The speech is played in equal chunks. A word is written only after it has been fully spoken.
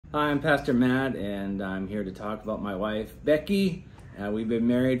Hi, I'm Pastor Matt, and I'm here to talk about my wife, Becky. We've been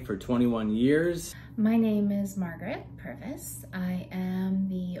married for 21 years. My name is Margaret Purvis. I am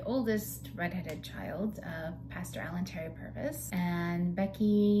the oldest redheaded child of Pastor Alan Terry Purvis and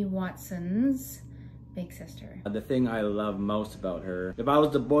Becky Watson's big sister. The thing I love most about her, if I was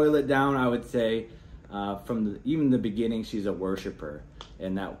to boil it down, I would say even the beginning, she's a worshiper,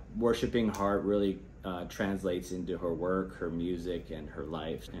 and that worshiping heart really translates into her work, her music, and her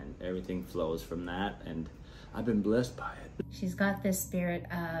life, and everything flows from that, and I've been blessed by it. She's got this spirit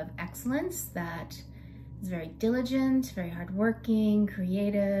of excellence that is very diligent, very hardworking,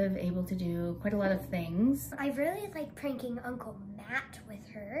 creative, able to do quite a lot of things. I really like pranking Uncle Matt with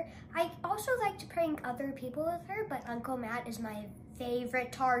her. I also like to prank other people with her, but Uncle Matt is my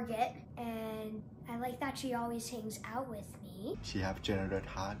favorite target, and I like that she always hangs out with me. She has generous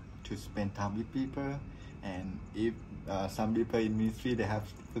heart to spend time with people, and if some people in ministry they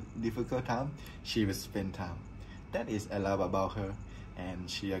have difficult time, she will spend time. That is I love about her, and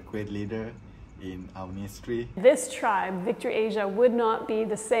she a great leader in our ministry. This tribe, Victory Asia, would not be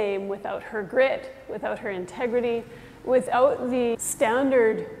the same without her grit, without her integrity, without the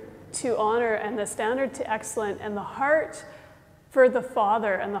standard to honor and the standard to excellence and the heart for the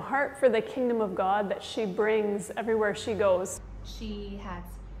Father and the heart for the kingdom of God that she brings everywhere she goes. She has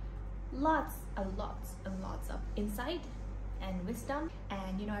lots of insight and wisdom,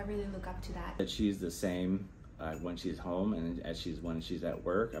 and I really look up to that. That she's the same when she's home and when she's at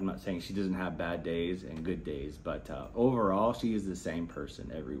work. I'm not saying she doesn't have bad days and good days, but overall she is the same person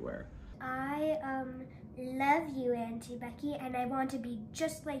everywhere. I love you, Auntie Becky, and I want to be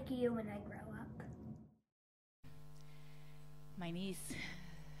just like you when I grow up. My niece,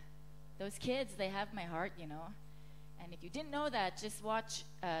 those kids, they have my heart, and if you didn't know that, just watch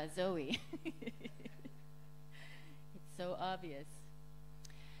Zoe. It's so obvious.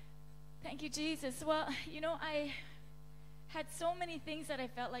 Thank you, Jesus. Well, I had so many things that I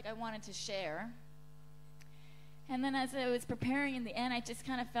felt like I wanted to share. And then as I was preparing in the end, I just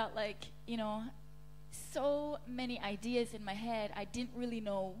kind of felt like, so many ideas in my head, I didn't really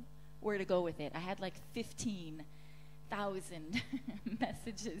know where to go with it. I had like 15,000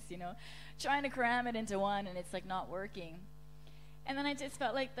 messages, trying to cram it into one, and it's like not working. And then I just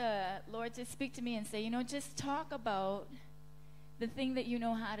felt like the Lord just speak to me and say, just talk about the thing that you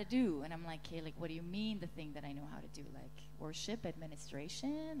know how to do. And I'm like, okay, like, what do you mean the thing that I know how to do? Like worship,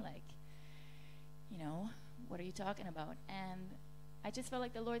 administration, like, what are you talking about? And I just felt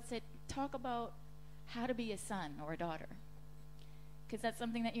like the Lord said, talk about how to be a son or a daughter, because that's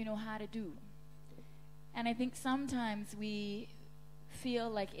something that you know how to do. And I think sometimes we feel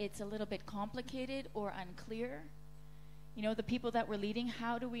like it's a little bit complicated or unclear. The people that we're leading,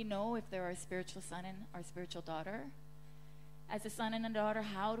 how do we know if they're our spiritual son and our spiritual daughter? As a son and a daughter,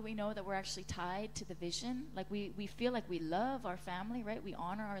 how do we know that we're actually tied to the vision? Like we feel like we love our family, right? We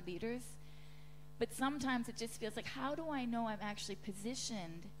honor our leaders. But sometimes it just feels like, how do I know I'm actually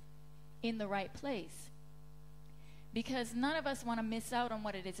positioned in the right place? Because none of us want to miss out on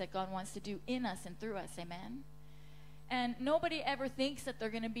what it is that God wants to do in us and through us, amen? And nobody ever thinks that they're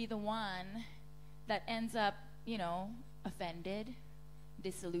going to be the one that ends up, offended,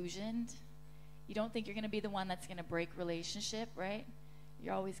 disillusioned. You don't think you're going to be the one that's going to break relationship, right?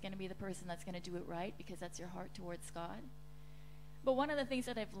 You're always going to be the person that's going to do it right because that's your heart towards God. But one of the things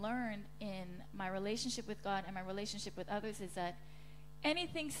that I've learned in my relationship with God and my relationship with others is that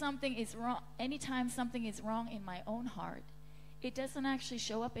anytime something is wrong in my own heart, it doesn't actually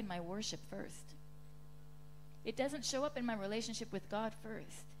show up in my worship first. It doesn't show up in my relationship with God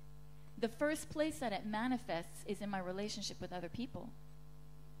first. The first place that it manifests is in my relationship with other people.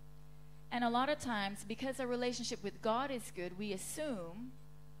 And a lot of times, because our relationship with God is good, we assume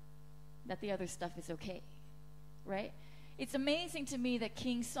that the other stuff is okay, right? It's amazing to me that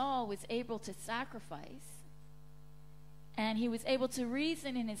King Saul was able to sacrifice, and he was able to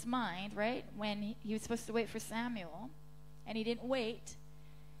reason in his mind, right, when he was supposed to wait for Samuel, and he didn't wait,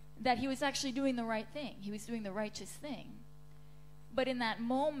 that he was actually doing the right thing. He was doing the righteous thing. But in that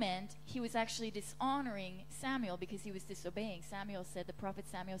moment, he was actually dishonoring Samuel because he was disobeying. The prophet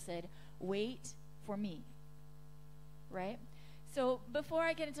Samuel said, wait for me, right? So before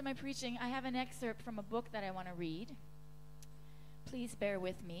I get into my preaching, I have an excerpt from a book that I want to read. Please bear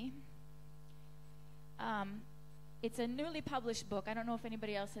with me. It's a newly published book. I don't know if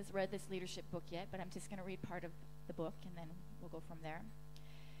anybody else has read this leadership book yet, but I'm just going to read part of the book, and then we'll go from there.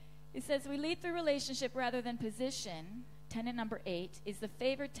 It says, we lead through relationship rather than position. Tenet number 8 is the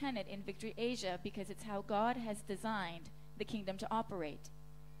favored tenet in Victory Asia because it's how God has designed the kingdom to operate.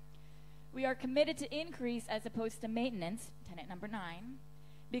 We are committed to increase as opposed to maintenance. Tenet number 9.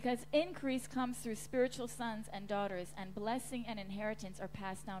 Because increase comes through spiritual sons and daughters, and blessing and inheritance are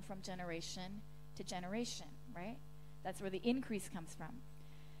passed down from generation to generation, right? That's where the increase comes from.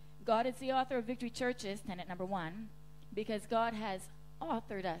 God is the author of Victory Churches, tenet number 1, because God has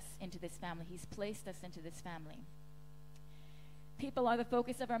authored us into this family. He's placed us into this family. People are the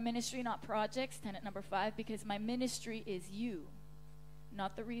focus of our ministry, not projects, tenet number 5, because my ministry is you,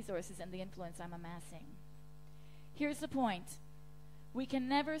 not the resources and the influence I'm amassing. Here's the point. We can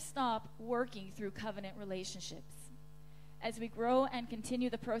never stop working through covenant relationships. As we grow and continue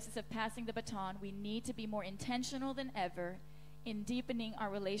the process of passing the baton, we need to be more intentional than ever in deepening our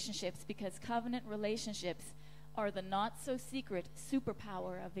relationships, because covenant relationships are the not-so-secret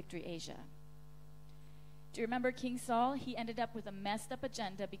superpower of Victory Asia. Do you remember King Saul? He ended up with a messed up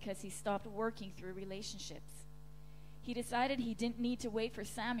agenda because he stopped working through relationships. He decided he didn't need to wait for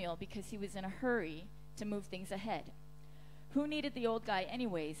Samuel because he was in a hurry to move things ahead. Who needed the old guy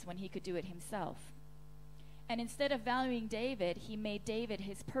anyways when he could do it himself? And instead of valuing David, he made David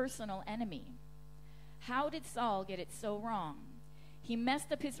his personal enemy. How did Saul get it so wrong? He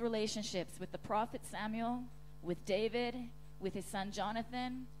messed up his relationships with the prophet Samuel, with David, with his son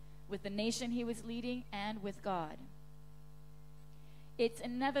Jonathan, with the nation he was leading, and with God. It's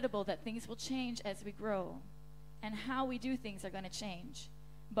inevitable that things will change as we grow, and how we do things are going to change.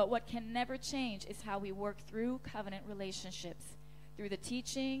 But what can never change is how we work through covenant relationships, through the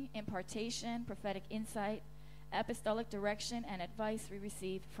teaching, impartation, prophetic insight, apostolic direction, and advice we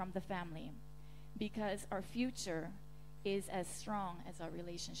receive from the family, because our future is as strong as our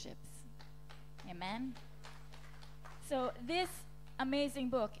relationships. Amen? So this amazing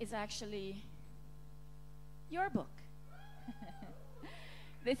book is actually your book.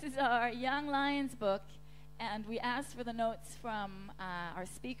 This is our Young Lions book, and we asked for the notes from our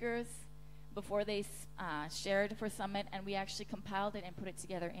speakers before they shared for Summit, and we actually compiled it and put it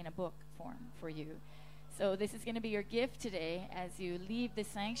together in a book form for you. So this is going to be your gift today as you leave the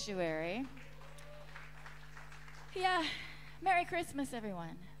sanctuary. Yeah, Merry Christmas,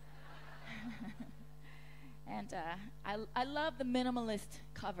 everyone. And I love the minimalist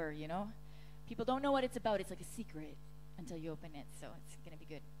cover, you know. People don't know what it's about. It's like a secret until you open it, so it's going to be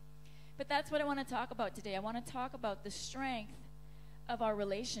good. But that's what I want to talk about today. I want to talk about the strength of our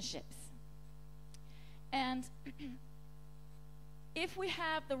relationships. And if we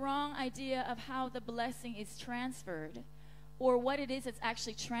have the wrong idea of how the blessing is transferred, or what it is that's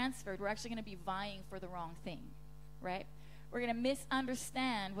actually transferred, we're actually going to be vying for the wrong thing, right? We're going to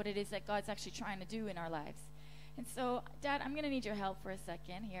misunderstand what it is that God's actually trying to do in our lives. And so, Dad, I'm going to need your help for a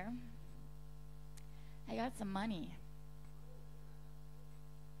second here. I got some money.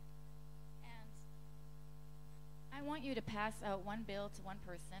 And I want you to pass out one bill to one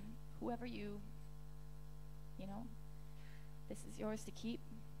person, whoever you know, this is yours to keep.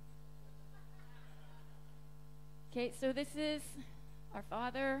 Okay, so this is our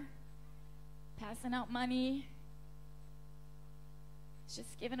Father passing out money. He's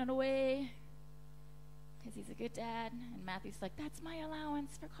just giving it away because he's a good dad. And Matthew's like, that's my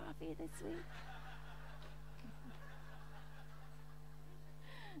allowance for coffee this week.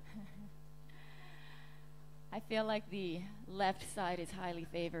 I feel like the left side is highly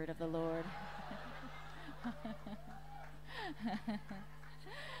favored of the Lord.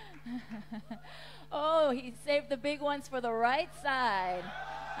 Oh, he saved the big ones for the right side.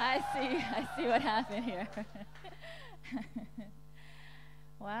 I see what happened here.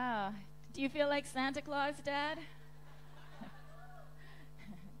 Wow. Do you feel like Santa Claus, Dad?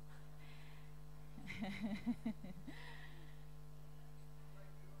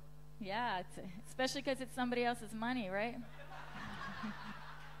 Yeah, especially because it's somebody else's money, right?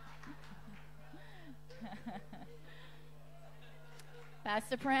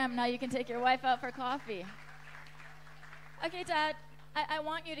 Pastor Pram, now you can take your wife out for coffee. Okay, Dad, I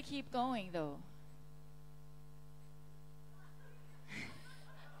want you to keep going, though.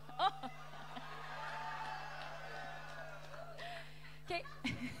 Oh. Okay.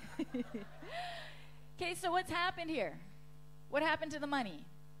 Okay, so what's happened here? What happened to the money?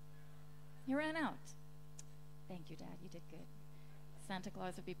 You ran out. Thank you, Dad. You did good. Santa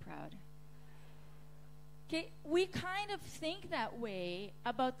Claus would be proud. Okay, we kind of think that way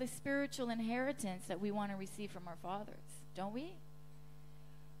about the spiritual inheritance that we want to receive from our fathers, don't we?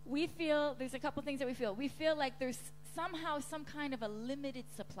 We feel, there's a couple things that we feel. We feel like there's somehow some kind of a limited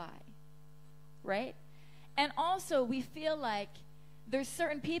supply, right? And also we feel like there's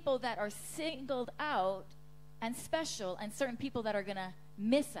certain people that are singled out and special, and certain people that are going to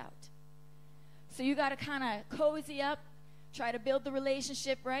miss out. So you got to kind of cozy up, try to build the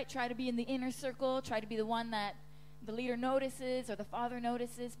relationship, right? Try to be in the inner circle, try to be the one that the leader notices or the father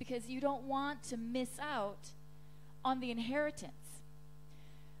notices, because you don't want to miss out on the inheritance.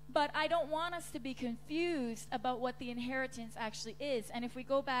 But I don't want us to be confused about what the inheritance actually is. And if we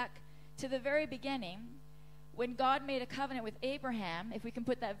go back to the very beginning, when God made a covenant with Abraham, if we can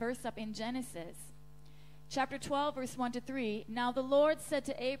put that verse up in Genesis, chapter 12, verse 1 to 3, now the Lord said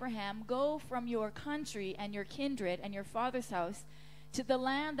to Abraham, go from your country and your kindred and your father's house to the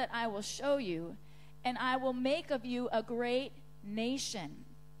land that I will show you, and I will make of you a great nation,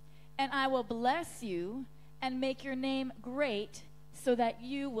 and I will bless you and make your name great, so that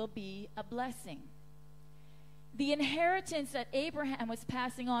you will be a blessing. The inheritance that Abraham was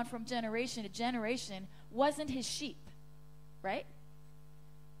passing on from generation to generation wasn't his sheep, right?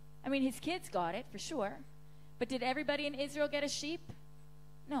 I mean, his kids got it for sure, but did everybody in Israel get a sheep?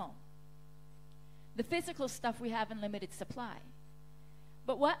 No. The physical stuff we have in limited supply.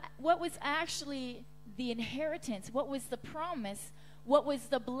 But what was actually the inheritance? What was the promise? What was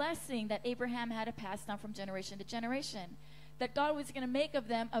the blessing that Abraham had to pass down from generation to generation? That God was going to make of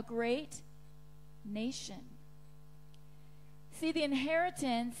them a great nation. See, the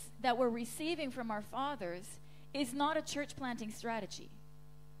inheritance that we're receiving from our fathers is not a church planting strategy,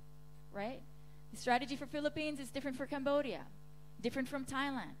 right? The strategy for Philippines is different for Cambodia, different from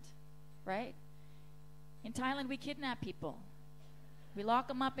Thailand, right? In Thailand, we kidnap people. We lock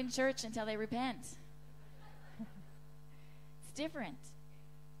them up in church until they repent. It's different.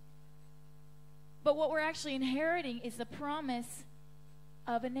 But what we're actually inheriting is the promise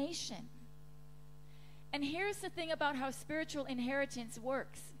of a nation. And here's the thing about how spiritual inheritance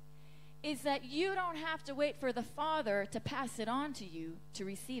works, is that you don't have to wait for the Father to pass it on to you to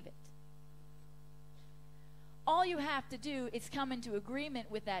receive it. All you have to do is come into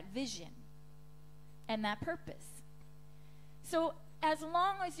agreement with that vision and that purpose. So as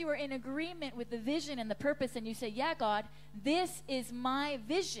long as you are in agreement with the vision and the purpose, and you say, yeah, God, this is my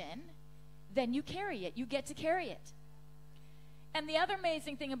vision, then you carry it. You get to carry it. And the other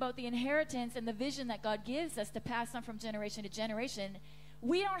amazing thing about the inheritance and the vision that God gives us to pass on from generation to generation,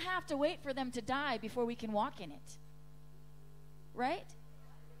 we don't have to wait for them to die before we can walk in it. Right?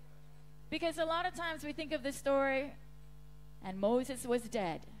 Because a lot of times we think of this story, and Moses was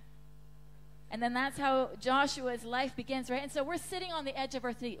dead. And then that's how Joshua's life begins, right? And so we're sitting on the edge of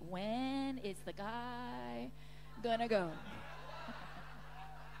our seat. When is the guy gonna go?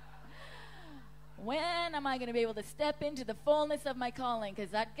 When am I going to be able to step into the fullness of my calling? Because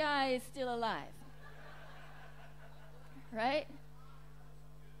that guy is still alive. Right?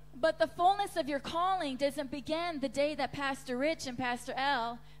 But the fullness of your calling doesn't begin the day that Pastor Rich and Pastor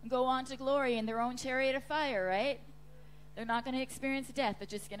Al go on to glory in their own chariot of fire, right? They're not going to experience death. They're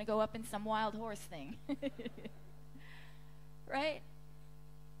just going to go up in some wild horse thing. Right?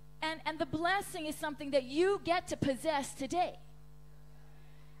 And the blessing is something that you get to possess today.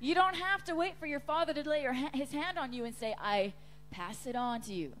 You don't have to wait for your Father to lay his hand on you and say, I pass it on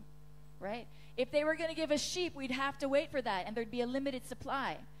to you, right? If they were going to give us sheep, we'd have to wait for that, and there'd be a limited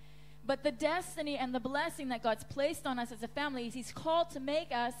supply. But the destiny and the blessing that God's placed on us as a family is he's called to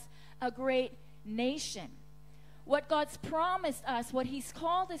make us a great nation. What God's promised us, what he's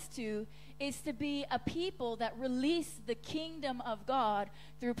called us to, is to be a people that release the kingdom of God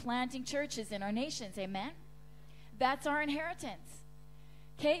through planting churches in our nations. Amen? That's our inheritance.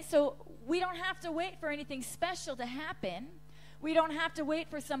 Okay, so we don't have to wait for anything special to happen. We don't have to wait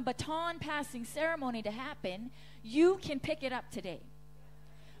for some baton passing ceremony to happen. You can pick it up today.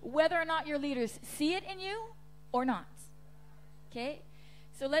 Whether or not your leaders see it in you or not. Okay,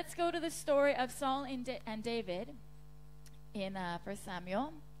 so let's go to the story of Saul and David in 1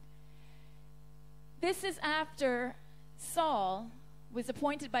 Samuel. This is after Saul was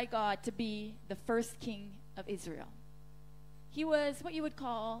appointed by God to be the first king of Israel. He was what you would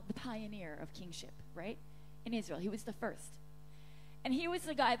call the pioneer of kingship, right? In Israel. He was the first. And he was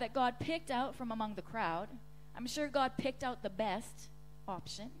the guy that God picked out from among the crowd. I'm sure God picked out the best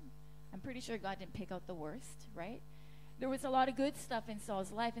option. I'm pretty sure God didn't pick out the worst, right? There was a lot of good stuff in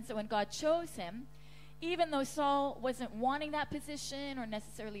Saul's life. And so when God chose him, even though Saul wasn't wanting that position or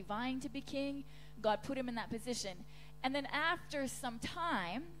necessarily vying to be king, God put him in that position. And then after some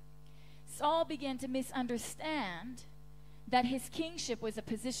time, Saul began to misunderstand that his kingship was a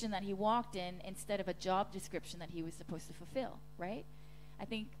position that he walked in instead of a job description that he was supposed to fulfill, right? I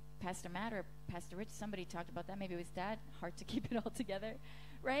think Pastor Matt or Pastor Rich, somebody talked about that. Maybe it was Dad. Hard to keep it all together,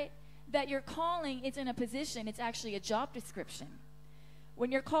 right? That your calling isn't a position. It's actually a job description. When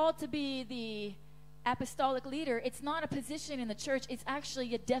you're called to be the apostolic leader, it's not a position in the church. It's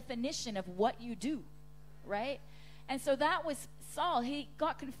actually a definition of what you do, right? And so that was Saul, he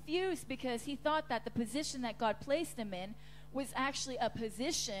got confused because he thought that the position that God placed him in was actually a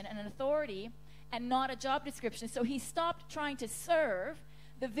position and an authority and not a job description. So he stopped trying to serve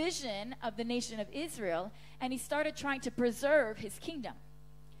the vision of the nation of Israel, and he started trying to preserve his kingdom.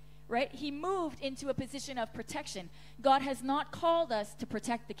 Right? He moved into a position of protection. God has not called us to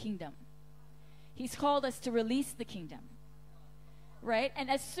protect the kingdom. He's called us to release the kingdom. Right? And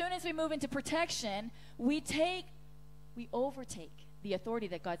as soon as we move into protection, we overtake the authority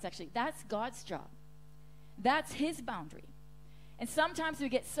that that's God's job. That's his boundary. And sometimes we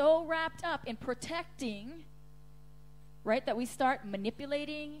get so wrapped up in protecting, right, that we start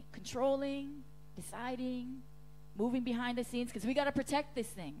manipulating, controlling, deciding, moving behind the scenes, because we got to protect this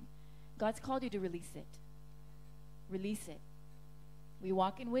thing. God's called you to release it. Release it. We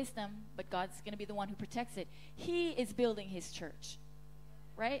walk in wisdom, but God's going to be the one who protects it. He is building his church,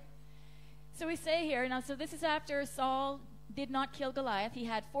 right? So we say here, now, so this is after Saul did not kill Goliath. He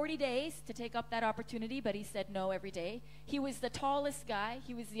had 40 days to take up that opportunity, but he said no every day. He was the tallest guy.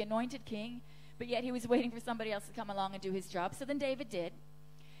 He was the anointed king, but yet he was waiting for somebody else to come along and do his job. So then David did.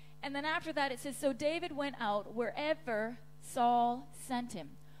 And then after that, it says, so David went out wherever Saul sent him.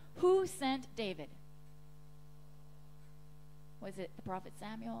 Who sent David? Was it the prophet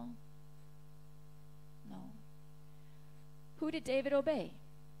Samuel? No. Who did David obey?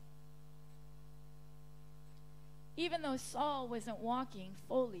 Even though Saul wasn't walking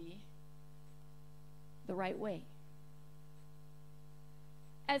fully the right way.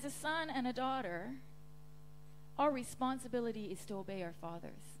 As a son and a daughter, our responsibility is to obey our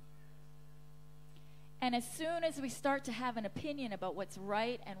fathers. And as soon as we start to have an opinion about what's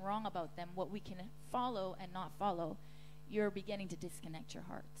right and wrong about them, what we can follow and not follow, you're beginning to disconnect your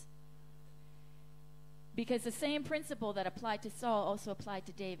heart. Because the same principle that applied to Saul also applied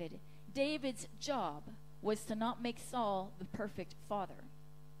to David. David's job was to not make Saul the perfect father.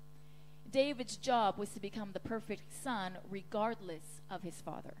 David's job was to become the perfect son regardless of his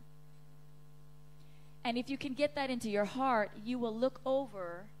father. And if you can get that into your heart, you will look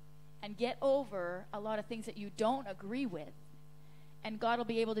over and get over a lot of things that you don't agree with. And God will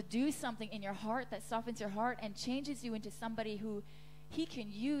be able to do something in your heart that softens your heart and changes you into somebody who he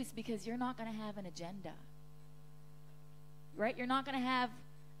can use, because you're not going to have an agenda. Right? You're not going to have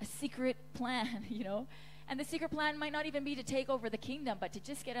a secret plan, you know. And the secret plan might not even be to take over the kingdom, but to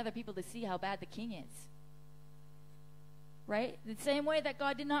just get other people to see how bad the king is. Right? The same way that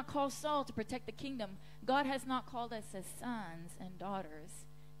God did not call Saul to protect the kingdom, God has not called us as sons and daughters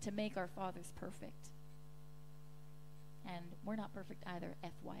to make our fathers perfect. And we're not perfect either,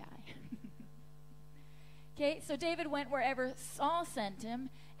 FYI. Okay, so David went wherever Saul sent him,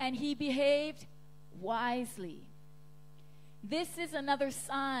 and he behaved wisely. This is another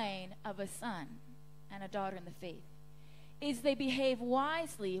sign of a son and a daughter in the faith, is they behave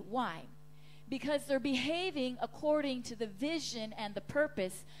wisely. Why? Because they're behaving according to the vision and the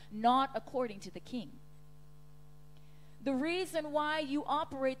purpose, not according to the king. The reason why you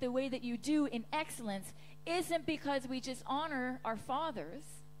operate the way that you do in excellence isn't because we just honor our fathers.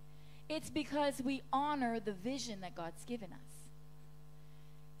 It's because we honor the vision that God's given us.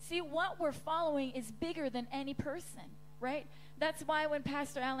 See, what we're following is bigger than any person, right? That's why when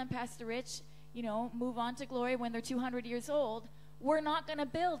Pastor Al and Pastor Rich, you know, move on to glory when they're 200 years old, we're not going to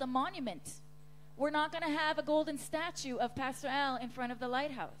build a monument. We're not going to have a golden statue of Pastor Al in front of the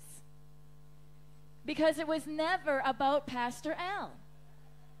lighthouse. Because it was never about Pastor Al.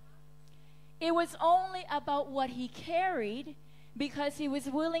 It was only about what he carried, because he was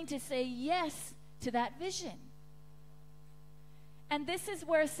willing to say yes to that vision. And this is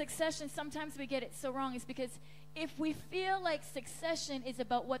where succession, sometimes we get it so wrong, is because if we feel like succession is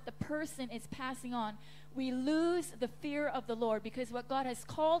about what the person is passing on, we lose the fear of the Lord, because what God has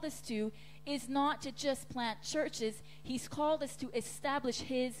called us to is not to just plant churches. He's called us to establish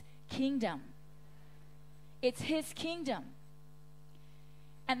his kingdom. It's his kingdom.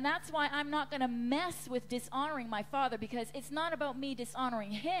 And that's why I'm not going to mess with dishonoring my father, because it's not about me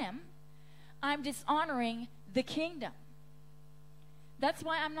dishonoring him. I'm dishonoring the kingdom. That's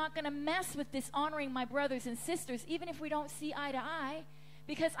why I'm not going to mess with dishonoring my brothers and sisters, even if we don't see eye to eye,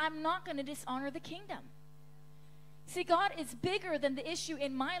 because I'm not going to dishonor the kingdom. See, God is bigger than the issue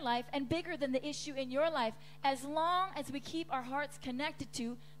in my life and bigger than the issue in your life, as long as we keep our hearts connected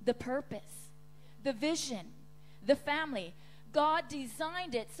to the purpose, the vision, the family. God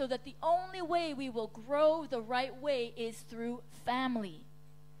designed it so that the only way we will grow the right way is through family.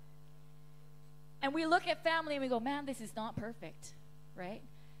 And we look at family and we go, man, this is not perfect, right?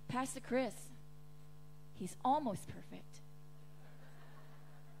 Pastor Chris, he's almost perfect.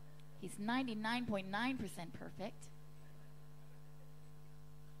 He's 99.9% perfect.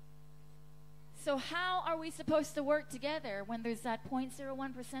 So how are we supposed to work together when there's that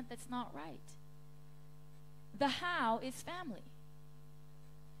 0.01% that's not right? The how is family.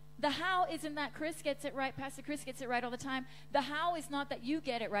 The how isn't that Chris gets it right, Pastor Chris gets it right all the time. The how is not that you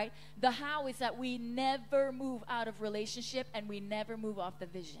get it right. The how is that we never move out of relationship and we never move off the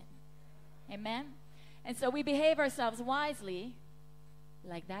vision. Amen? And so we behave ourselves wisely,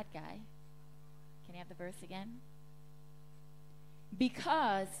 like that guy. Can you have the verse again?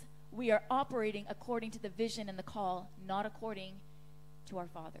 Because we are operating according to the vision and the call, not according to our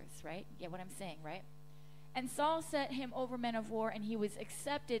fathers, right? You get what I'm saying, right? And Saul set him over men of war, and he was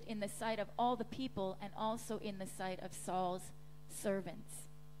accepted in the sight of all the people and also in the sight of Saul's servants.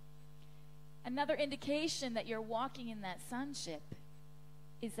 Another indication that you're walking in that sonship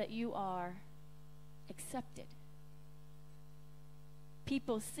is that you are accepted.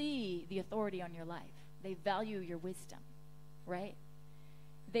 People see the authority on your life. They value your wisdom, right?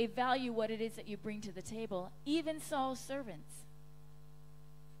 They value what it is that you bring to the table, even Saul's servants.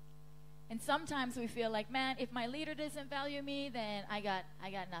 And sometimes we feel like, man, if my leader doesn't value me, then I got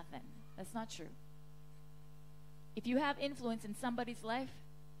nothing. That's not true. If you have influence in somebody's life,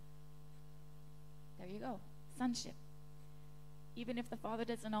 there you go. Sonship. Even if the father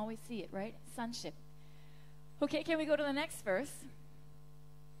doesn't always see it, right? Sonship. Okay, can we go to the next verse?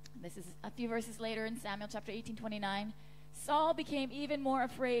 This is a few verses later in Samuel chapter 18:29. Saul became even more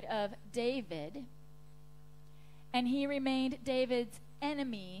afraid of David, and he remained David's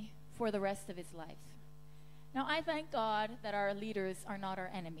enemy for the rest of his life. Now, I thank God that our leaders are not our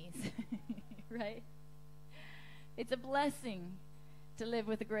enemies, right? It's a blessing to live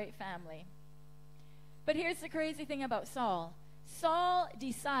with a great family. But here's the crazy thing about Saul. Saul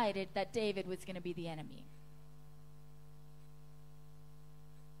decided that David was going to be the enemy.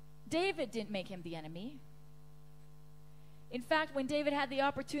 David didn't make him the enemy. In fact, when David had the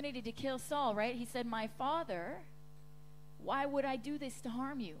opportunity to kill Saul, right, he said, "My father, why would I do this to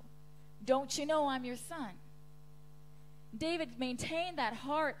harm you? Don't you know I'm your son?" David maintained that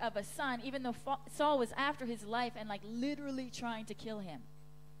heart of a son, even though Saul was after his life and like literally trying to kill him.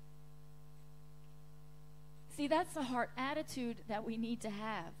 See, that's the heart attitude that we need to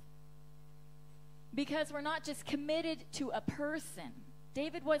have. Because we're not just committed to a person.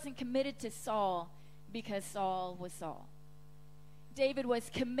 David wasn't committed to Saul because Saul was Saul. David was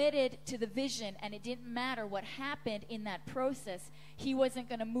committed to the vision, and it didn't matter what happened in that process. He wasn't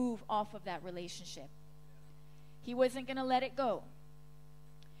going to move off of that relationship. He wasn't going to let it go.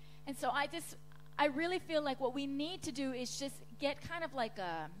 And so I really feel like what we need to do is just get kind of like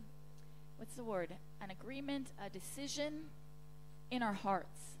an agreement, a decision in our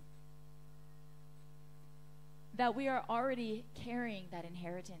hearts that we are already carrying that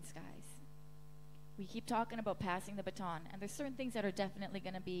inheritance, guys. We keep talking about passing the baton, and there's certain things that are definitely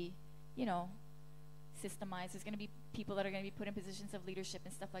going to be, systemized. There's going to be people that are going to be put in positions of leadership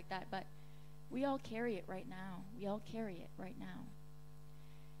and stuff like that, but we all carry it right now. We all carry it right now.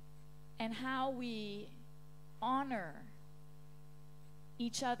 And how we honor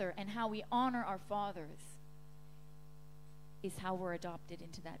each other and how we honor our fathers is how we're adopted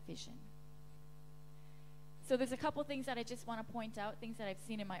into that vision. So there's a couple things that I just want to point out, things that I've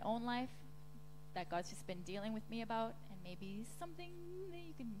seen in my own life that God's just been dealing with me about, and maybe something that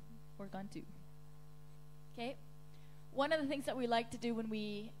you can work on too. Okay? One of the things that we like to do when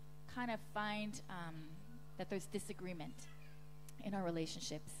we kind of find that there's disagreement in our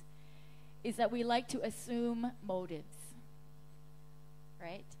relationships is that we like to assume motives,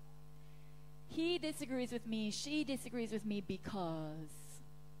 right? He disagrees with me, she disagrees with me because.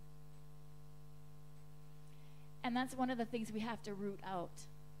 And that's one of the things we have to root out.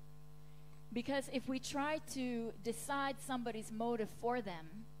 Because if we try to decide somebody's motive for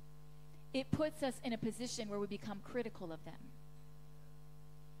them, it puts us in a position where we become critical of them.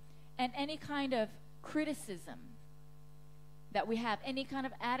 And any kind of criticism that we have, any kind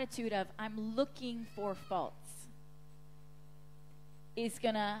of attitude of, I'm looking for faults, is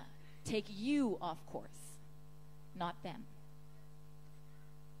going to take you off course, not them.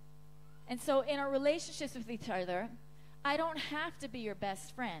 And so in our relationships with each other, I don't have to be your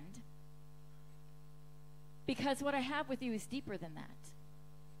best friend, because what I have with you is deeper than that.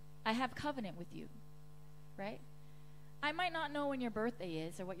 I have covenant with you, right? I might not know when your birthday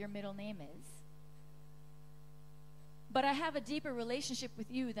is or what your middle name is, but I have a deeper relationship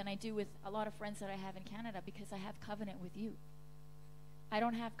with you than I do with a lot of friends that I have in Canada, because I have covenant with you. I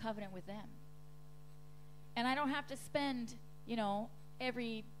don't have covenant with them. And I don't have to spend,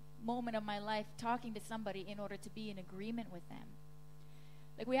 every moment of my life talking to somebody in order to be in agreement with them.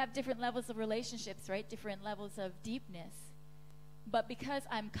 Like, we have different levels of relationships, right? Different levels of deepness. But because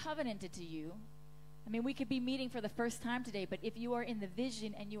I'm covenanted to you, I mean, we could be meeting for the first time today, but if you are in the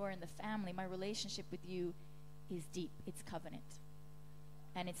vision and you are in the family, my relationship with you is deep. It's covenant.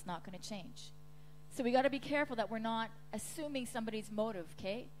 And it's not going to change. So we got to be careful that we're not assuming somebody's motive,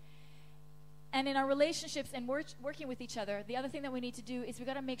 okay? And in our relationships and working with each other, the other thing that we need to do is we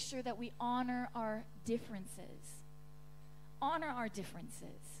got to make sure that we honor our differences. Honor our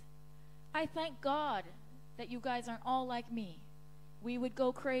differences. I thank God that you guys aren't all like me. We would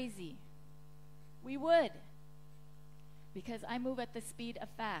go crazy. We would. Because I move at the speed of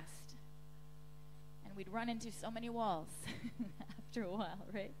fast. And we'd run into so many walls after a while,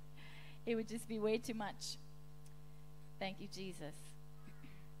 right? It would just be way too much. Thank you, Jesus.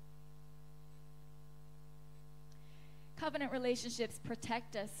 Covenant relationships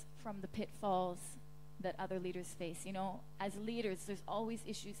protect us from the pitfalls that other leaders face. You know, as leaders, there's always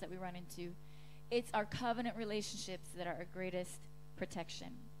issues that we run into. It's our covenant relationships that are our greatest protection.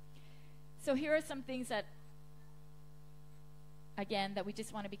 So here are some things that, again, that we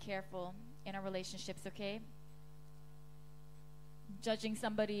just want to be careful in our relationships, okay? Judging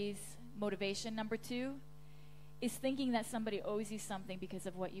somebody's motivation. Number 2 is thinking that somebody owes you something because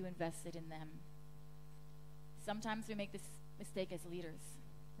of what you invested in them. Sometimes we make this mistake as leaders,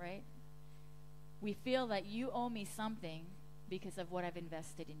 right? We feel that you owe me something because of what I've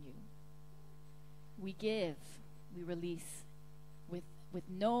invested in you. We give, we release with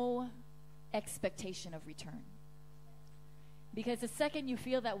no expectation of return. Because the second you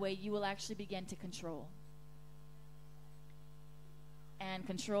feel that way, you will actually begin to control. And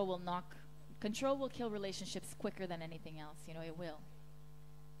control will kill relationships quicker than anything else. You know, it will.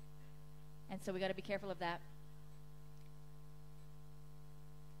 And so we got to be careful of that.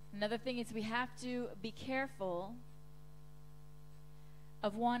 Another thing is we have to be careful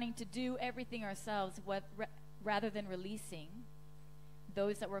of wanting to do everything ourselves rather than releasing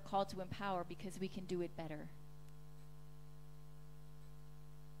those that we're called to empower because we can do it better.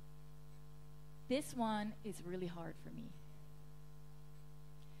 This one is really hard for me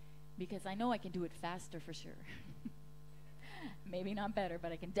because I know I can do it faster for sure. Maybe not better,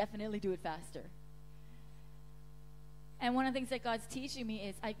 but I can definitely do it faster. And one of the things that God's teaching me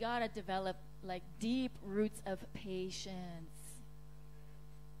is I gotta develop like deep roots of patience.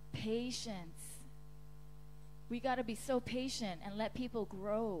 Patience. We gotta be so patient and let people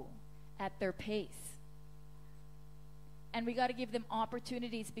grow at their pace. And we gotta give them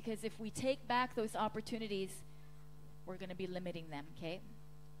opportunities, because if we take back those opportunities, we're gonna be limiting them, okay?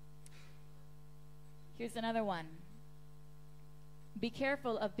 Here's another one. Be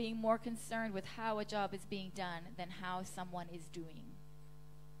careful of being more concerned with how a job is being done than how someone is doing.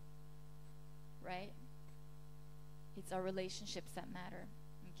 Right? It's our relationships that matter.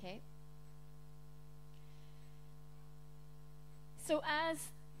 Okay? So as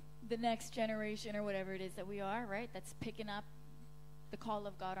the next generation, or whatever it is that we are, right, that's picking up the call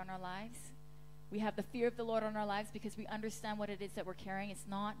of God on our lives, we have the fear of the Lord on our lives because we understand what it is that we're carrying. It's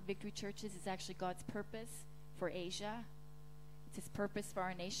not Victory Churches. It's actually God's purpose for Asia. It's His purpose for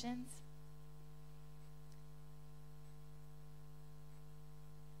our nations.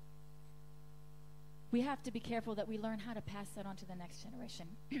 We have to be careful that we learn how to pass that on to the next generation.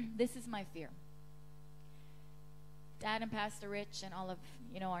 This is my fear. Dad and Pastor Rich and all of,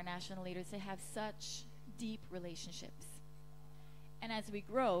 our national leaders, they have such deep relationships. And as we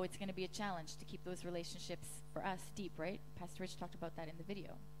grow, it's going to be a challenge to keep those relationships for us deep, right? Pastor Rich talked about that in the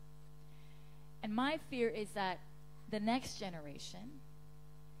video. And my fear is that the next generation,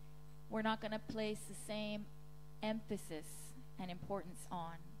 we're not going to place the same emphasis and importance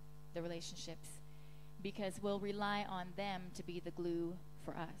on the relationships because we'll rely on them to be the glue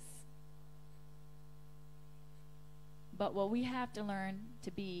for us. But what we have to learn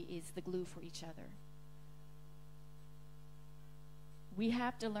to be is the glue for each other. We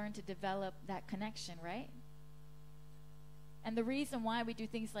have to learn to develop that connection, right? And the reason why we do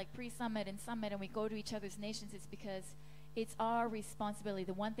things like pre-summit and summit and we go to each other's nations is because it's our responsibility.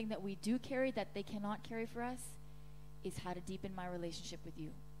 The one thing that we do carry that they cannot carry for us is how to deepen my relationship with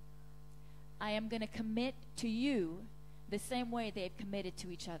you. I am going to commit to you the same way they've committed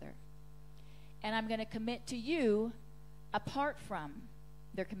to each other. And I'm going to commit to you apart from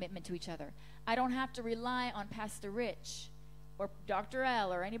their commitment to each other. I don't have to rely on Pastor Rich or Dr.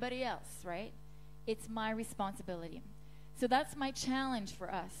 L or anybody else, right? It's my responsibility. So that's my challenge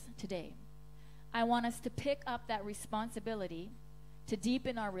for us today. I want us to pick up that responsibility to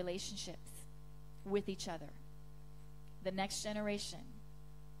deepen our relationships with each other, the next generation.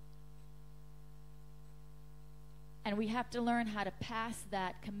 And we have to learn how to pass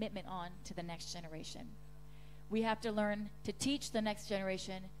that commitment on to the next generation. We have to learn to teach the next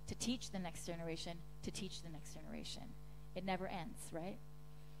generation, to teach the next generation, to teach the next generation. It never ends, right?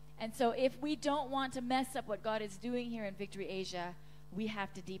 And so if we don't want to mess up what God is doing here in Victory Asia, we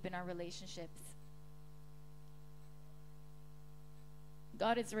have to deepen our relationships.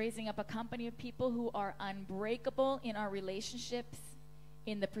 God is raising up a company of people who are unbreakable in our relationships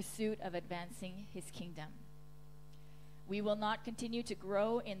in the pursuit of advancing his kingdom. We will not continue to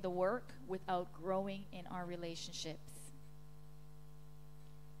grow in the work without growing in our relationships.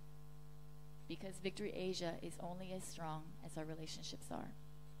 Because Victory Asia is only as strong as our relationships are.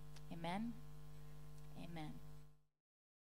 Amen? Amen.